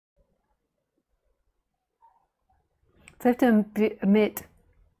So I have to admit,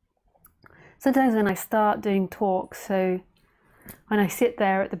 sometimes when I start doing talks, so when I sit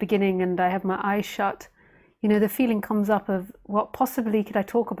there at the beginning and I have my eyes shut, you know, the feeling comes up of what possibly could I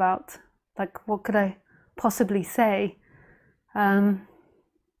talk about? Like, what could I possibly say? Like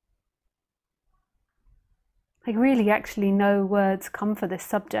really actually no words come for this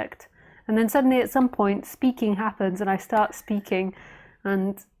subject. And then suddenly at some point speaking happens and I start speaking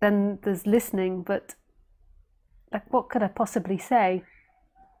and then there's listening, but like what could I possibly say?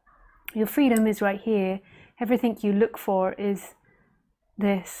 Your freedom is right here. Everything you look for is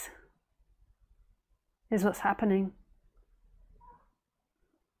this, is what's happening.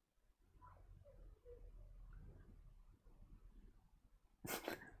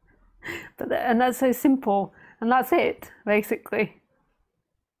 And that's so simple, and that's it, basically.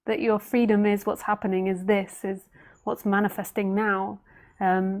 That your freedom is what's happening, is this, is what's manifesting now.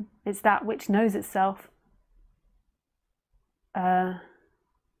 It's that which knows itself.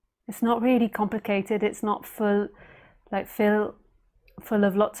 It's not really complicated. It's not full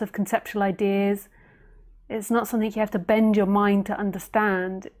of lots of conceptual ideas. It's not something you have to bend your mind to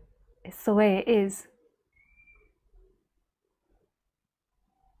understand. It's the way it is.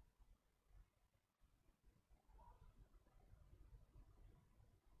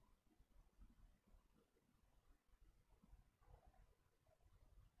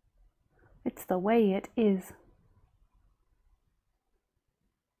 It's the way it is.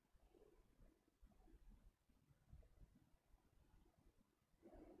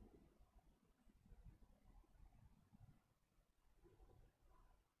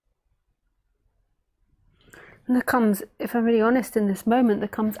 And there comes, if I'm really honest in this moment, there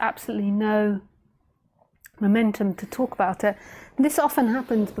comes absolutely no momentum to talk about it. And this often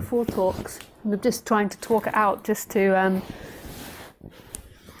happens before talks. I'm just trying to talk it out, just to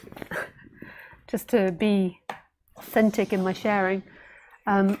be authentic in my sharing.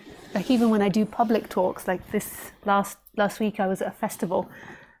 Like even when I do public talks, like this last week I was at a festival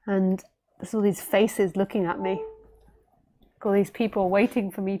and there's all these faces looking at me, all these people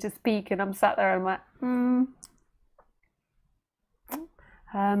waiting for me to speak, and I'm sat there and I'm like,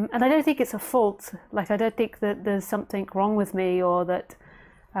 and I don't think it's a fault. Like I don't think that there's something wrong with me or that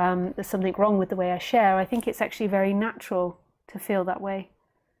there's something wrong with the way I share. I think it's actually very natural to feel that way,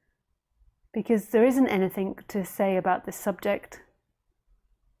 because there isn't anything to say about this subject.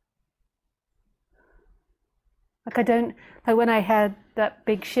 Like when I had that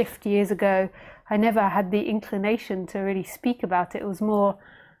big shift years ago, I never had the inclination to really speak about it. It was more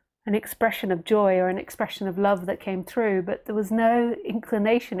an expression of joy or an expression of love that came through, but there was no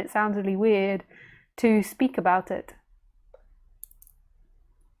inclination, it sounds really weird, to speak about it.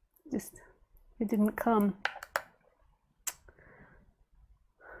 It didn't come.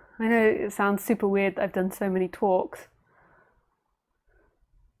 I know it sounds super weird that I've done so many talks.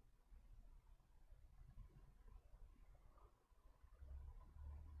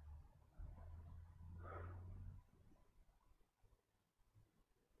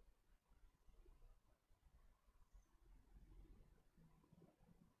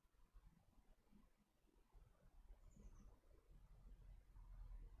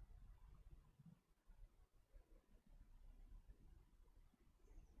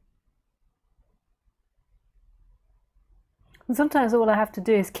 And sometimes all I have to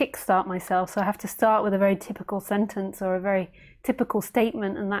do is kickstart myself. So I have to start with a very typical sentence or a very typical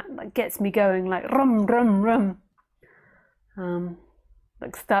statement, and that gets me going, like rum, rum, rum.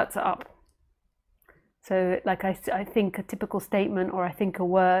 Like starts it up. So like I think a typical statement, or I think a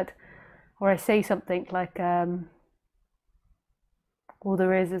word, or I say something like all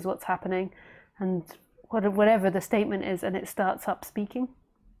there is what's happening, and whatever the statement is, and it starts up speaking.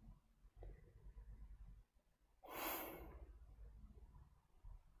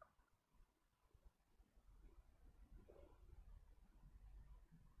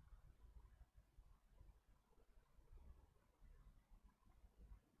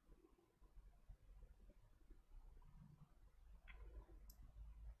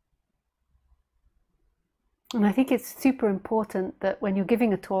 And I think it's super important that when you're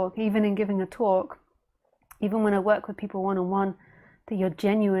giving a talk, even in giving a talk, even when I work with people one-on-one, that you're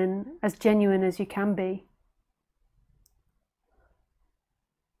genuine as you can be.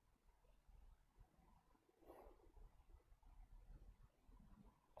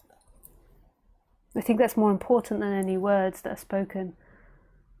 I think that's more important than any words that are spoken.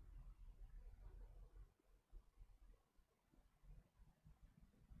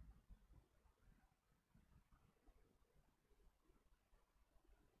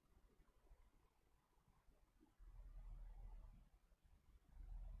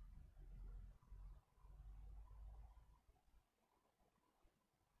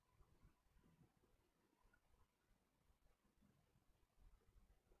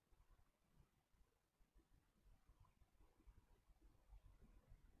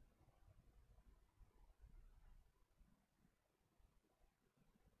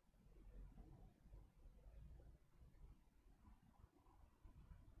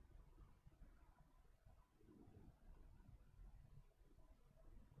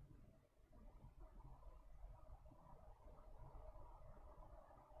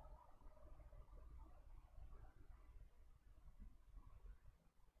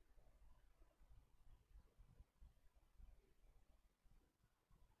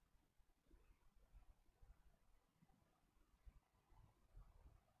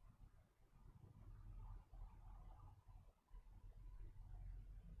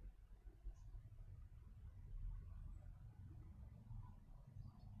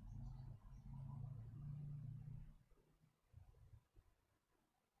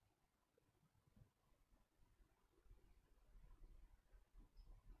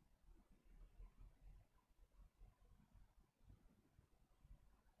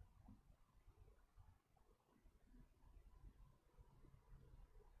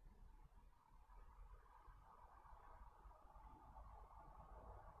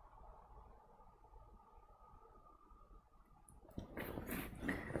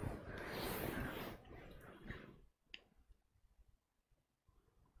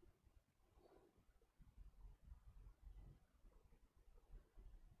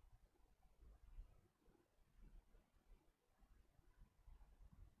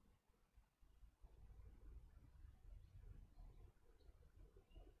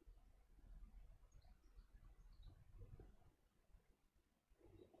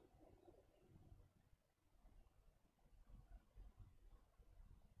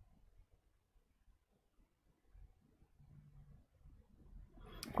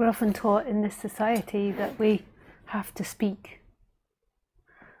 We're often taught in this society that we have to speak.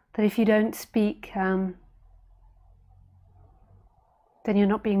 That if you don't speak, then you're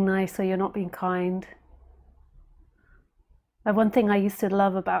not being nice or you're not being kind. One thing I used to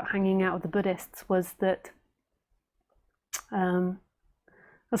love about hanging out with the Buddhists was that when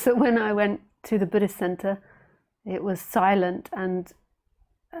I went to the Buddhist center, it was silent, and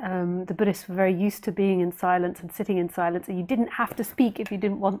the Buddhists were very used to being in silence and sitting in silence, and you didn't have to speak if you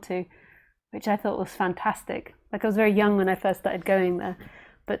didn't want to, which I thought was fantastic. Like, I was very young when I first started going there,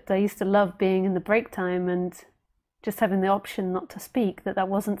 but I used to love being in the break time and just having the option not to speak, that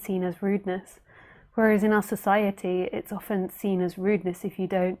wasn't seen as rudeness. Whereas in our society, it's often seen as rudeness if you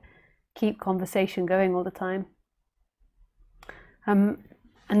don't keep conversation going all the time. And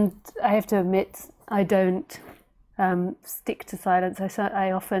I have to admit, I don't stick to silence.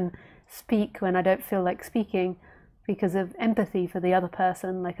 I often speak when I don't feel like speaking because of empathy for the other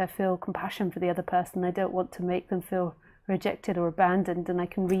person. Like, I feel compassion for the other person. I don't want to make them feel rejected or abandoned, and I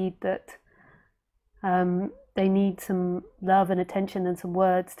can read that they need some love and attention and some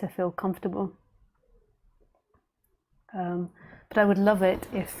words to feel comfortable. But I would love it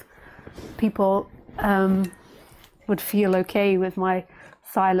if people would feel okay with my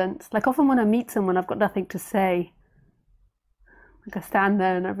silence. Like, often when I meet someone, I've got nothing to say. Like, I stand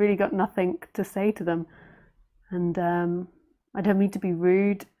there and I've really got nothing to say to them. And I don't mean to be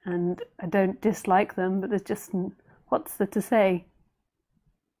rude, and I don't dislike them, but there's just, what's there to say?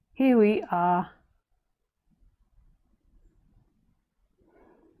 Here we are.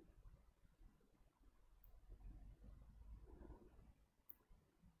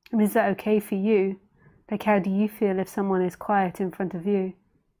 And is that okay for you? Like, how do you feel if someone is quiet in front of you?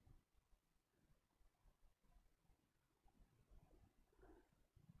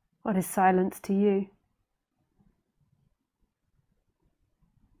 What is silence to you?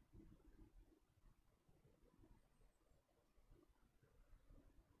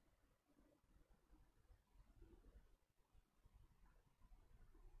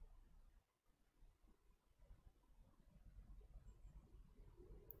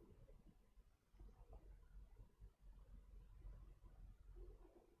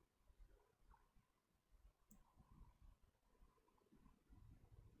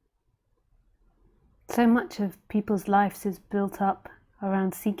 So much of people's lives is built up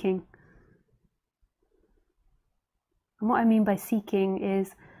around seeking. And what I mean by seeking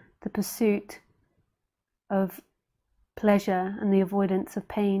is the pursuit of pleasure and the avoidance of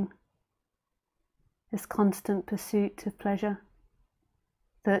pain. This constant pursuit of pleasure.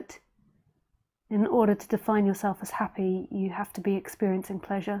 That in order to define yourself as happy, you have to be experiencing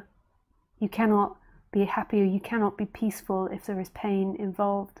pleasure. You cannot be happy or you cannot be peaceful if there is pain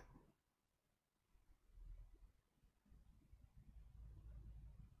involved.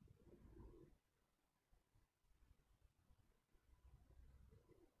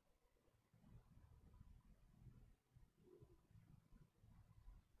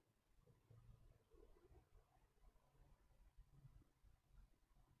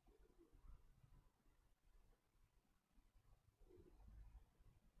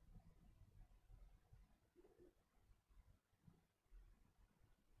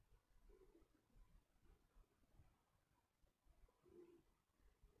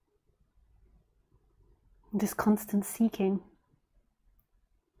 This constant seeking.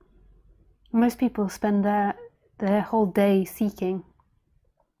 Most people spend their whole day seeking,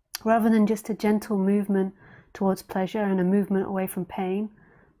 rather than just a gentle movement towards pleasure and a movement away from pain.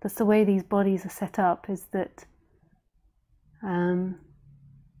 That's the way these bodies are set up, is that you're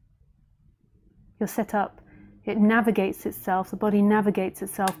set up, it navigates itself, the body navigates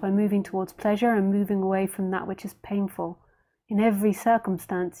itself by moving towards pleasure and moving away from that which is painful. In every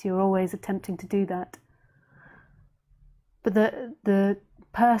circumstance, you're always attempting to do that. But the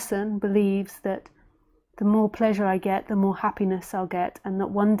person believes that the more pleasure I get, the more happiness I'll get, and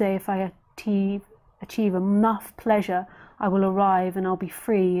that one day if I achieve enough pleasure, I will arrive and I'll be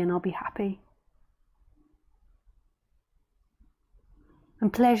free and I'll be happy.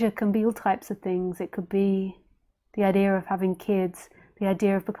 And pleasure can be all types of things. It could be the idea of having kids, the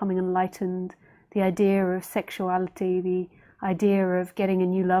idea of becoming enlightened, the idea of sexuality, the idea of getting a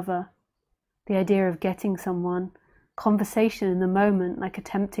new lover, the idea of getting someone, conversation in the moment, like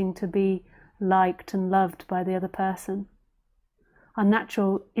attempting to be liked and loved by the other person. Our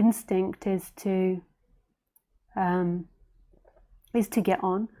natural instinct is to get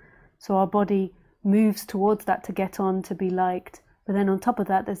on, so our body moves towards that to get on, to be liked. But then on top of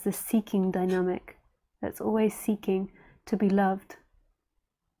that, there's this seeking dynamic that's always seeking to be loved,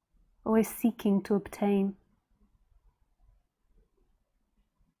 always seeking to obtain.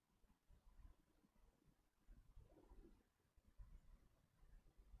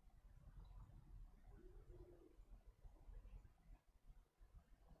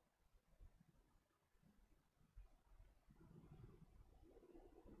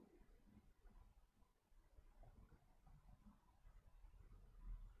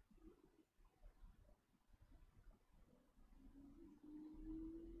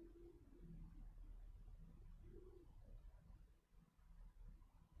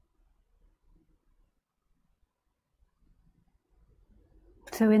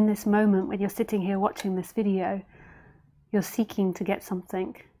 So in this moment, when you're sitting here watching this video, you're seeking to get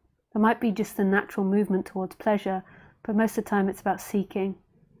something. There might be just a natural movement towards pleasure, but most of the time it's about seeking.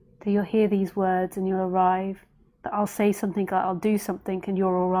 So you'll hear these words and you'll arrive. That I'll say something like I'll do something and you'll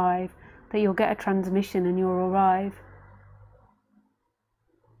arrive. That you'll get a transmission and you'll arrive.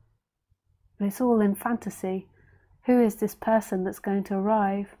 But it's all in fantasy. Who is this person that's going to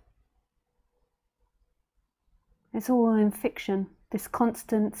arrive? It's all in fiction. This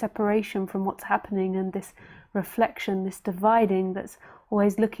constant separation from what's happening and this reflection, this dividing that's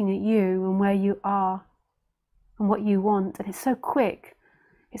always looking at you and where you are and what you want. And it's so quick.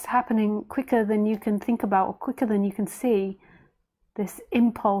 It's happening quicker than you can think about or quicker than you can see. This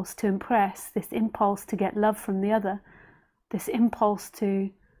impulse to impress, this impulse to get love from the other, this impulse to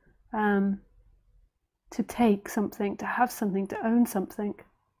take something, to have something, to own something.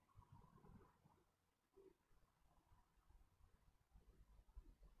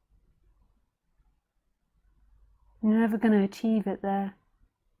 You're never going to achieve it there.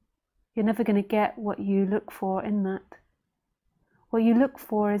 You're never going to get what you look for in that. What you look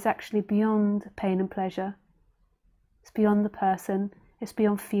for is actually beyond pain and pleasure. It's beyond the person, it's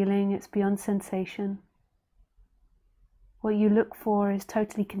beyond feeling, it's beyond sensation. What you look for is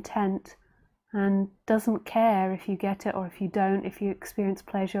totally content and doesn't care if you get it or if you don't, if you experience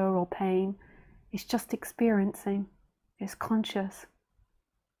pleasure or pain. It's just experiencing. It's conscious.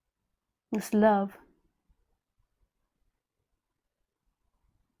 It's love.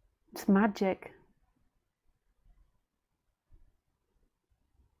 It's magic.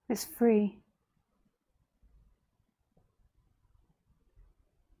 It's free.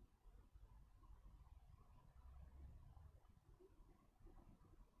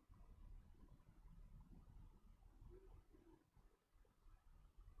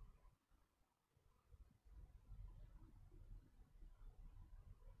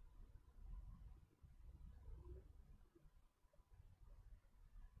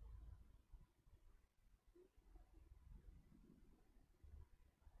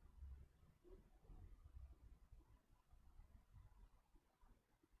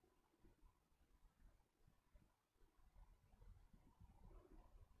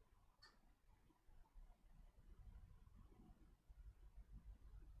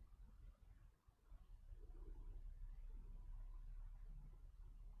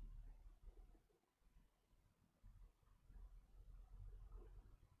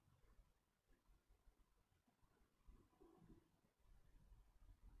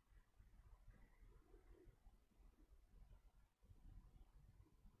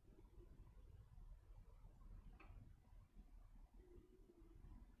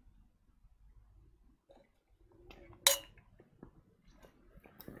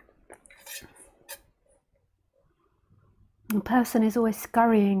 The person is always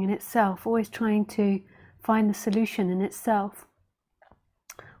scurrying in itself, always trying to find the solution in itself.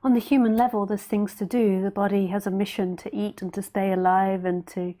 On the human level, there's things to do. The body has a mission to eat and to stay alive and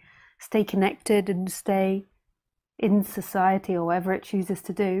to stay connected and stay in society or whatever it chooses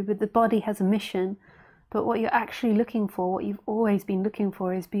to do. But the body has a mission. But what you're actually looking for, what you've always been looking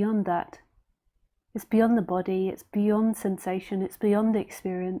for, is beyond that. It's beyond the body, it's beyond sensation, it's beyond the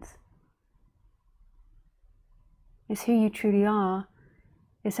experience. It's who you truly are.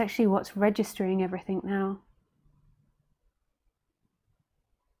 It's actually what's registering everything now.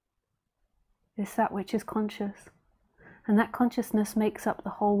 It's that which is conscious. And that consciousness makes up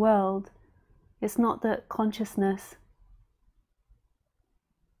the whole world. It's not that consciousness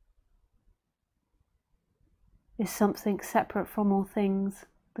is something separate from all things.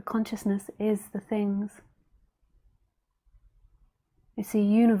 The consciousness is the things. It's a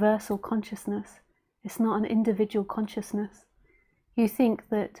universal consciousness. It's not an individual consciousness. You think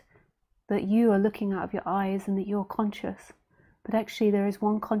that you are looking out of your eyes and that you're conscious, but actually there is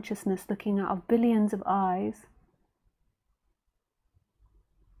one consciousness looking out of billions of eyes,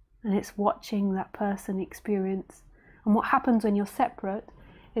 and it's watching that person experience. And what happens when you're separate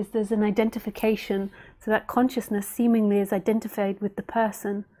is there's an identification, so that consciousness seemingly is identified with the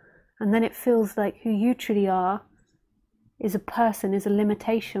person, and then it feels like who you truly are is a person, is a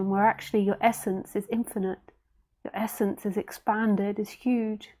limitation, where actually your essence is infinite. Your essence is expanded, is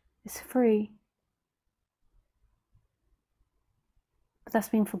huge, is free. But that's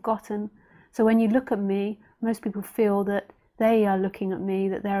been forgotten. So when you look at me, most people feel that they are looking at me,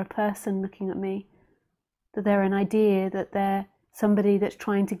 that they're a person looking at me, that they're an idea, that they're somebody that's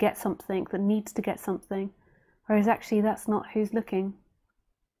trying to get something, that needs to get something. Whereas actually that's not who's looking.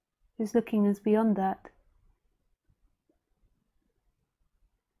 Who's looking is beyond that.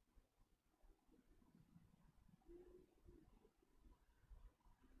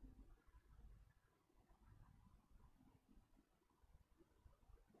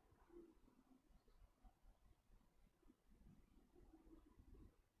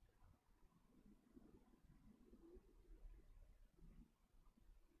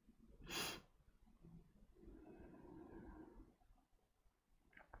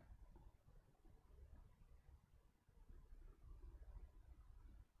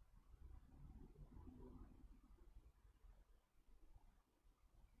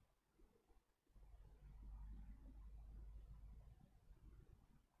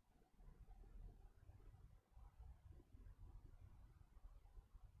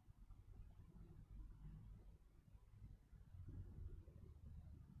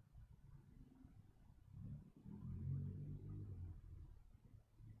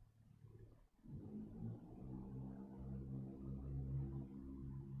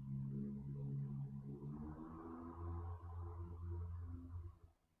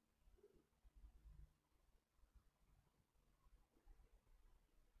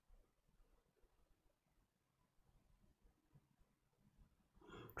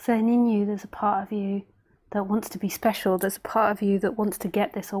 So then in you, there's a part of you that wants to be special. There's a part of you that wants to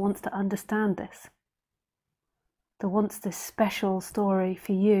get this or wants to understand this. That wants this special story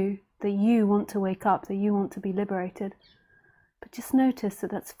for you, that you want to wake up, that you want to be liberated. But just notice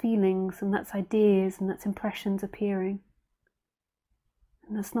that that's feelings and that's ideas and that's impressions appearing.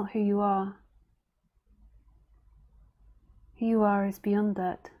 And that's not who you are. Who you are is beyond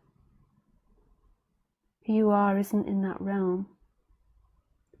that. Who you are isn't in that realm.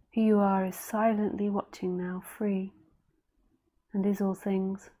 Who you are is silently watching now, free, and is all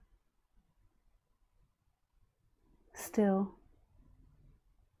things. Still,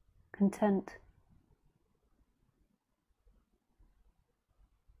 content.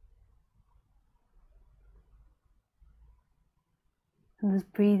 And there's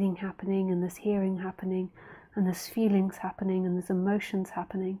breathing happening, and there's hearing happening, and there's feelings happening, and there's emotions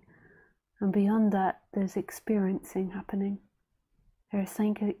happening. And beyond that, there's experiencing happening. There is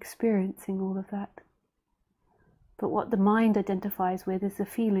something experiencing all of that. But what the mind identifies with is the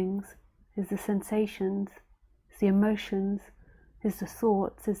feelings, is the sensations, is the emotions, is the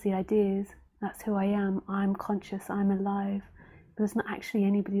thoughts, is the ideas. That's who I am. I'm conscious. I'm alive. But there's not actually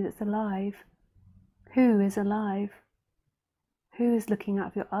anybody that's alive. Who is alive? Who is looking out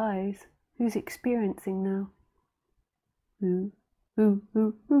of your eyes? Who's experiencing now? Who?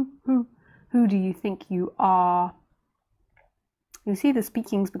 Who do you think you are? You see the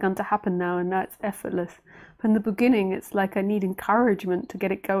speaking's begun to happen now, and now it's effortless. But in the beginning, it's like I need encouragement to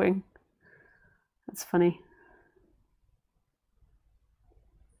get it going. That's funny.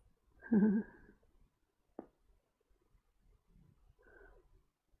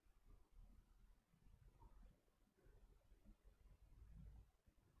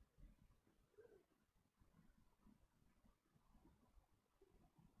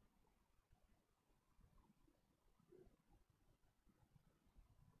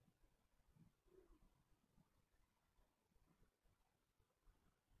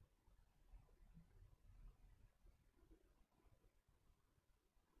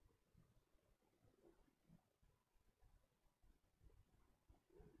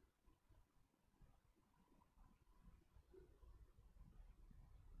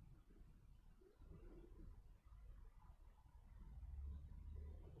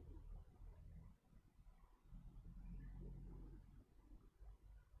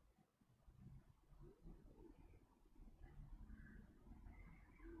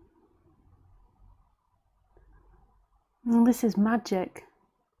 Well, this is magic.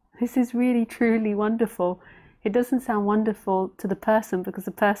 This is really, truly wonderful. It doesn't sound wonderful to the person because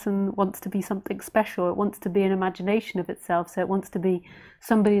the person wants to be something special. It wants to be an imagination of itself. So it wants to be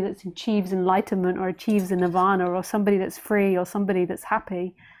somebody that achieves enlightenment or achieves a nirvana or somebody that's free or somebody that's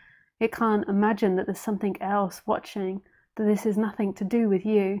happy. It can't imagine that there's something else watching, that this is nothing to do with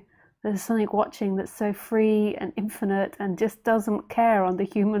you. There's something watching that's so free and infinite and just doesn't care on the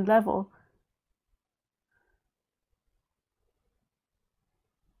human level.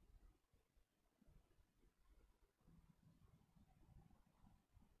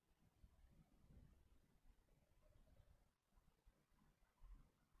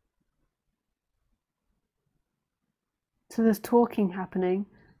 So there's talking happening,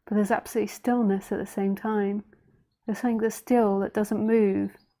 but there's absolutely stillness at the same time. There's something that's still, that doesn't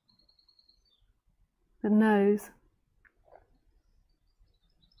move, that knows.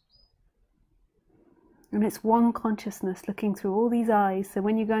 And it's one consciousness looking through all these eyes. So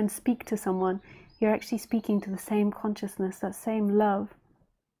when you go and speak to someone, you're actually speaking to the same consciousness, that same love,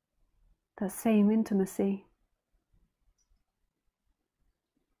 that same intimacy.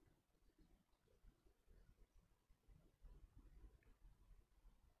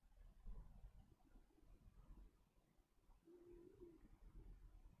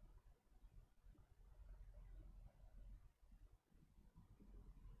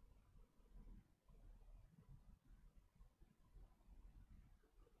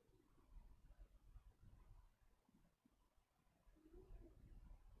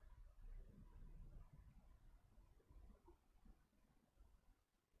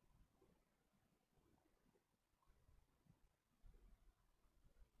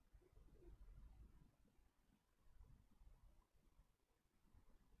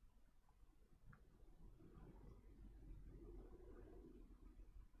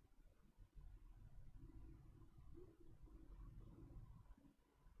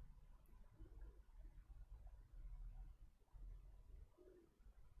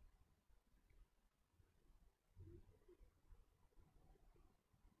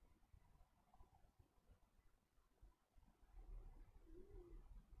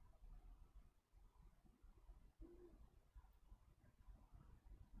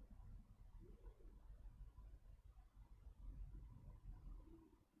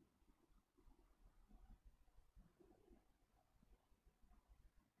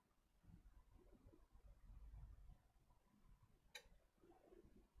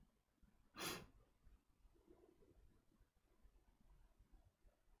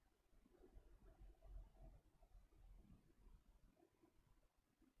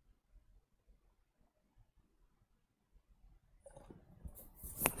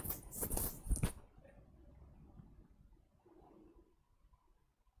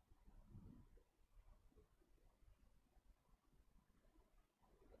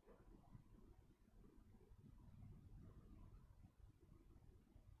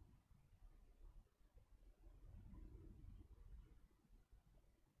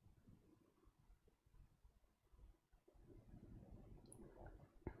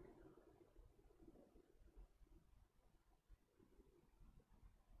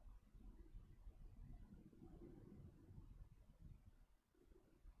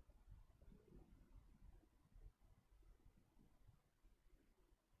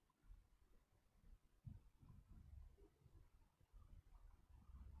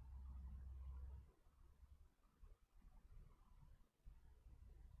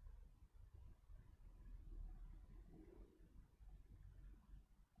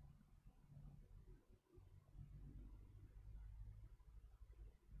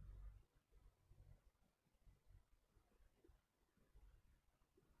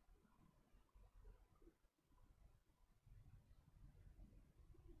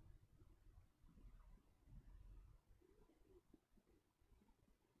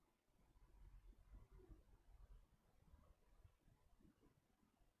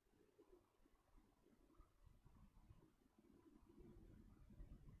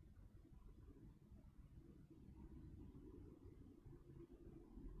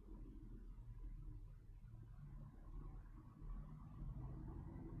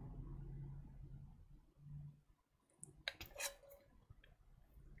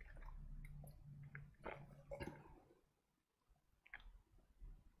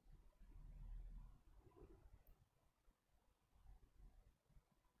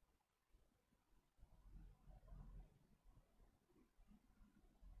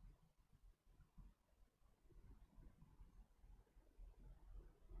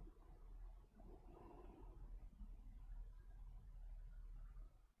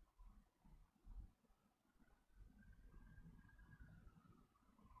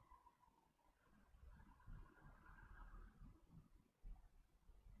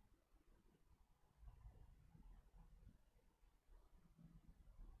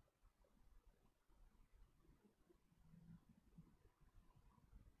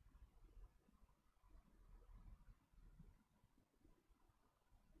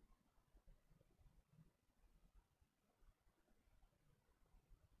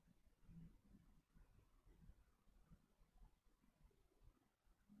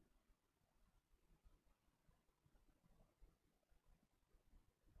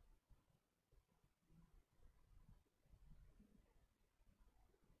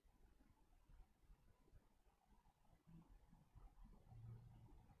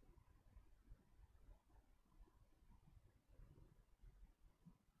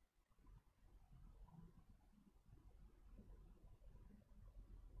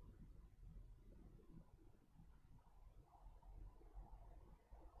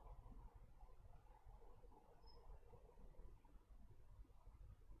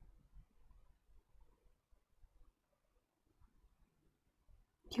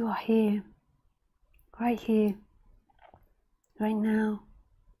 You are here, right now,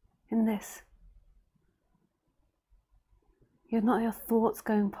 in this. You're not your thoughts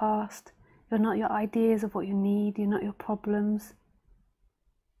going past. You're not your ideas of what you need. You're not your problems.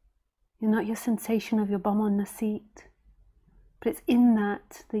 You're not your sensation of your bum on the seat. But it's in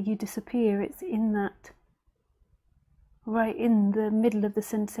that you disappear. It's in that, right in the middle of the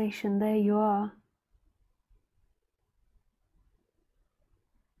sensation, there you are.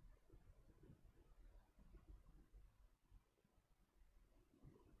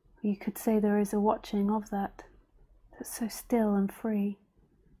 You could say there is a watching of that, that's so still and free.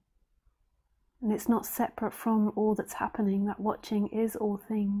 And it's not separate from all that's happening. That watching is all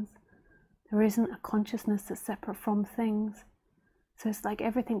things. There isn't a consciousness that's separate from things. So it's like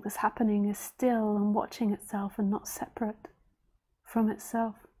everything that's happening is still and watching itself and not separate from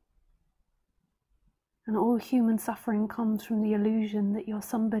itself. And all human suffering comes from the illusion that you're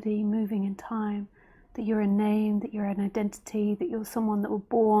somebody moving in time, that you're a name, that you're an identity, that you're someone that was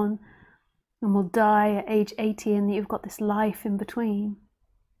born and will die at age 80, and that you've got this life in between.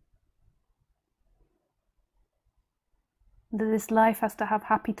 That this life has to have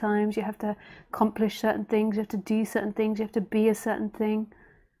happy times, you have to accomplish certain things, you have to do certain things, you have to be a certain thing.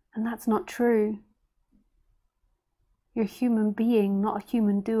 And that's not true. You're a human being, not a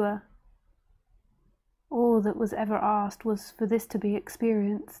human doer. All that was ever asked was for this to be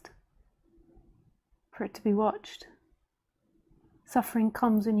experienced, for it to be watched. Suffering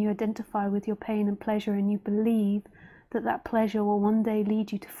comes when you identify with your pain and pleasure, and you believe that that pleasure will one day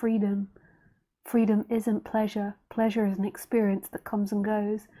lead you to freedom. Freedom isn't pleasure. Pleasure is an experience that comes and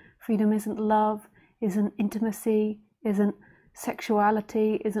goes. Freedom isn't love, isn't intimacy, isn't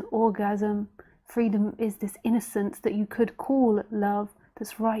sexuality, isn't orgasm. Freedom is this innocence that you could call love,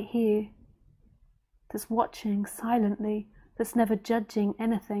 that's right here, that's watching silently, that's never judging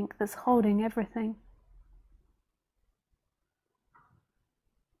anything, that's holding everything.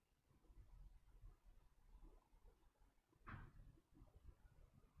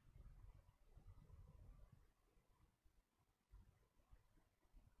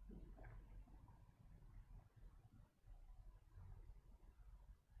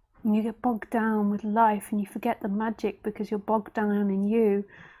 And you get bogged down with life and you forget the magic because you're bogged down in you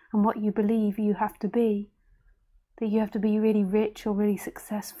and what you believe you have to be. That you have to be really rich or really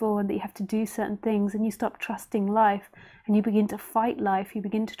successful, and that you have to do certain things, and you stop trusting life and you begin to fight life. You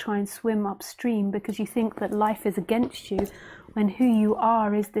begin to try and swim upstream because you think that life is against you when who you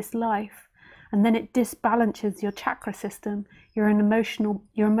are is this life. And then it disbalances your chakra system. Your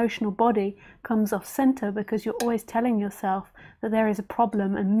emotional body comes off center because you're always telling yourself that there is a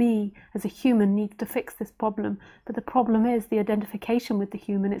problem and me as a human needs to fix this problem. But the problem is the identification with the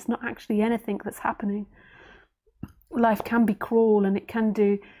human. It's not actually anything that's happening. Life can be cruel and it can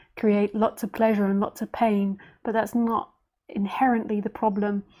create lots of pleasure and lots of pain, but that's not inherently the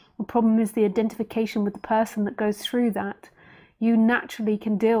problem. The problem is the identification with the person that goes through that. You naturally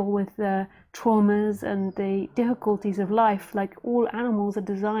can deal with the traumas and the difficulties of life, like all animals are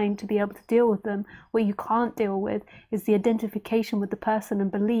designed to be able to deal with them. What you can't deal with is the identification with the person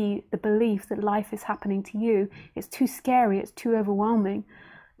and the belief that life is happening to you. It's too scary, it's too overwhelming.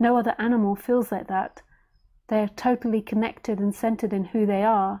 No other animal feels like that. They're totally connected and centered in who they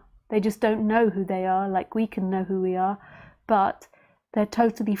are. They just don't know who they are, like we can know who we are, but they're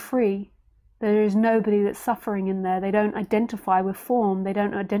totally free. There is nobody that's suffering in there. They don't identify with form. They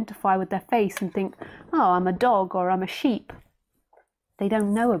don't identify with their face and think, oh, I'm a dog or I'm a sheep. They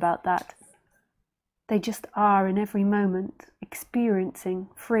don't know about that. They just are in every moment, experiencing,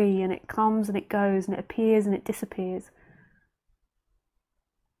 free, and it comes and it goes and it appears and it disappears.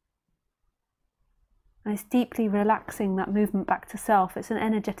 And it's deeply relaxing, that movement back to self. It's an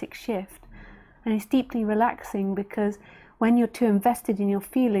energetic shift. And it's deeply relaxing because when you're too invested in your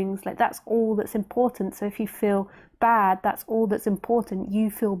feelings, like that's all that's important. So if you feel bad, that's all that's important.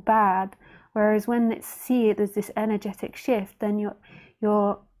 You feel bad. Whereas when it's see it as this energetic shift, then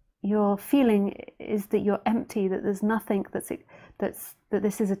your feeling is that you're empty, that there's nothing that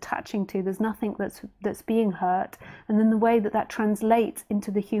this is attaching to. There's nothing that's being hurt. And then the way that translates into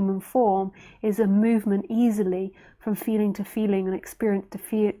the human form is a movement easily from feeling to feeling and experience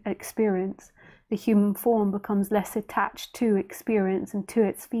to experience. The human form becomes less attached to experience and to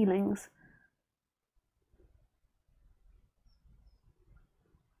its feelings.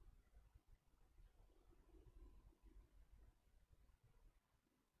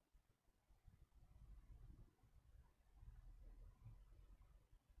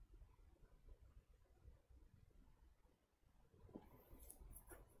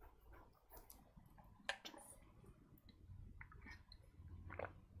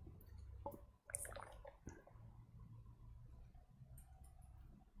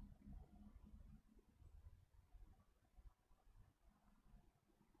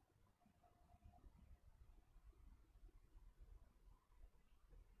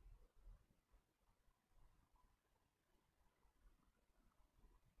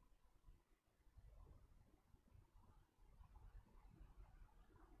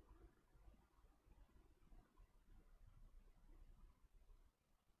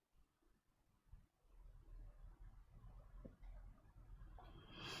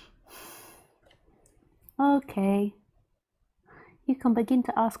 Okay. You can begin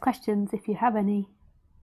to ask questions if you have any.